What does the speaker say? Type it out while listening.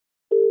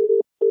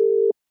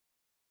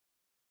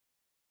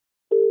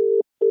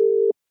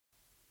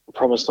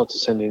promise not to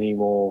send any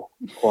more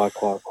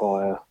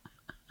choir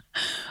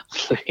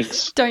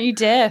links. Don't you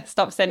dare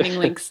stop sending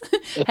links.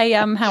 Hey,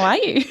 how are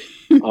you?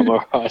 I'm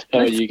all right. How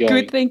are you going?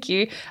 Good, thank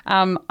you.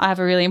 I have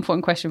a really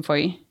important question for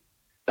you.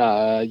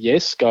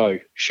 Yes, go.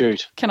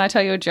 Shoot. Can I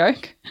tell you a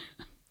joke?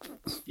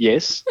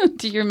 Yes.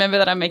 Do you remember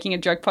that I'm making a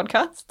joke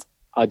podcast?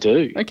 I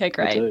do. Okay,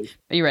 great. I do.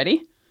 Are you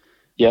ready?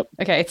 Yep.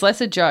 Okay, it's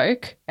less a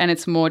joke and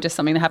it's more just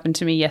something that happened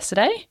to me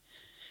yesterday.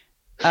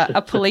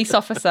 A police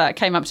officer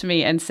came up to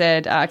me and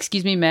said,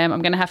 excuse me, ma'am,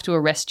 I'm going to have to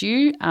arrest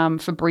you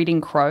for breeding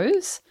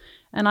crows.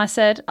 And I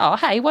said, oh,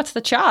 hey, what's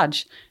the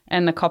charge?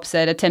 And the cop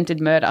said, attempted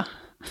murder.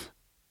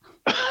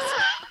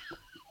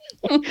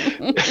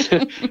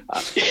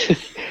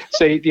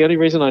 See, the only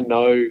reason I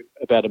know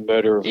about a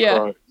murder of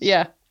crows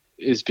Yeah.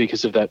 is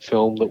because of that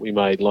film that we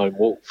made, Lone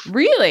Wolf.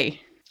 Really?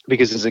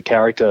 Because there's a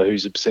character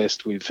who's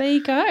obsessed with There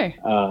you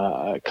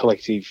go.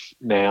 collective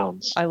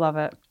nouns. I love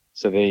it.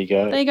 So there you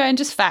go. There you go. And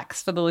just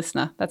facts for the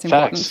listener. That's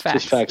important. Just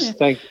facts.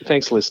 Yeah.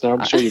 Thanks, listener.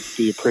 I'm sure you'd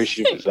be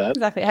appreciative of that.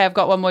 Exactly. Hey, I've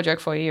got one more joke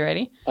for you. You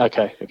ready?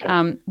 Okay.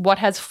 What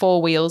has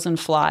 4 wheels and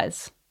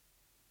flies?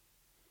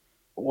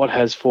 What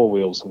has 4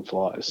 wheels and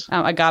flies?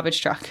 A garbage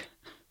truck.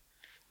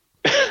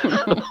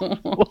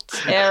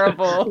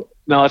 Terrible.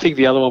 No, I think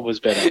the other one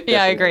was better. Definitely.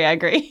 Yeah, I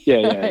agree.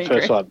 Yeah.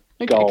 First one,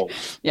 gold.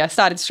 Yeah,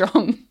 started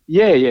strong.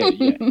 Yeah.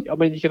 I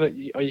mean,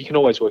 you can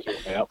always work your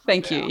way out.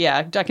 Thank you.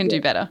 Yeah, I can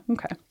do better.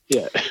 Okay.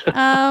 Yeah.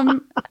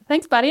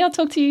 Thanks, buddy. I'll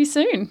talk to you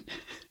soon.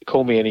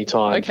 Call me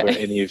anytime for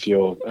any of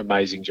your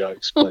amazing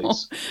jokes,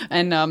 please.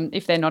 And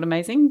if they're not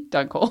amazing,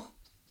 don't call.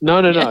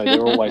 No. They're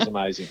always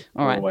amazing.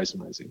 All right. Always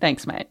amazing.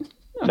 Thanks, mate.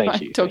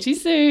 Thank you. Talk to you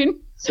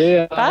soon. See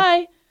ya.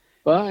 Bye.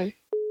 Bye.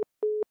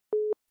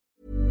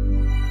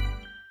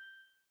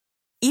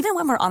 Even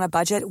when we're on a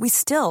budget, we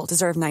still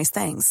deserve nice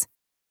things.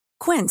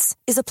 Quince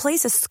is a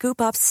place to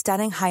scoop up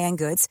stunning high-end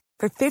goods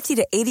for 50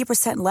 to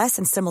 80% less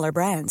than similar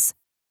brands.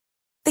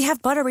 They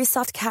have buttery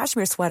soft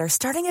cashmere sweaters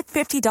starting at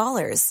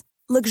 $50,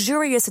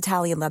 luxurious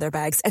Italian leather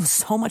bags, and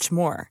so much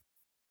more.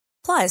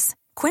 Plus,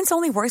 Quince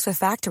only works with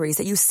factories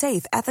that use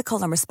safe,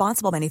 ethical, and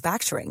responsible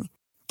manufacturing.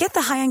 Get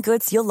the high-end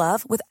goods you'll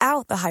love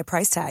without the high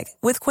price tag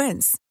with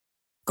Quince.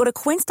 Go to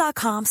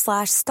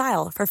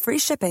quince.com/style for free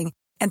shipping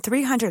and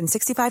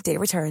 365-day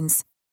returns.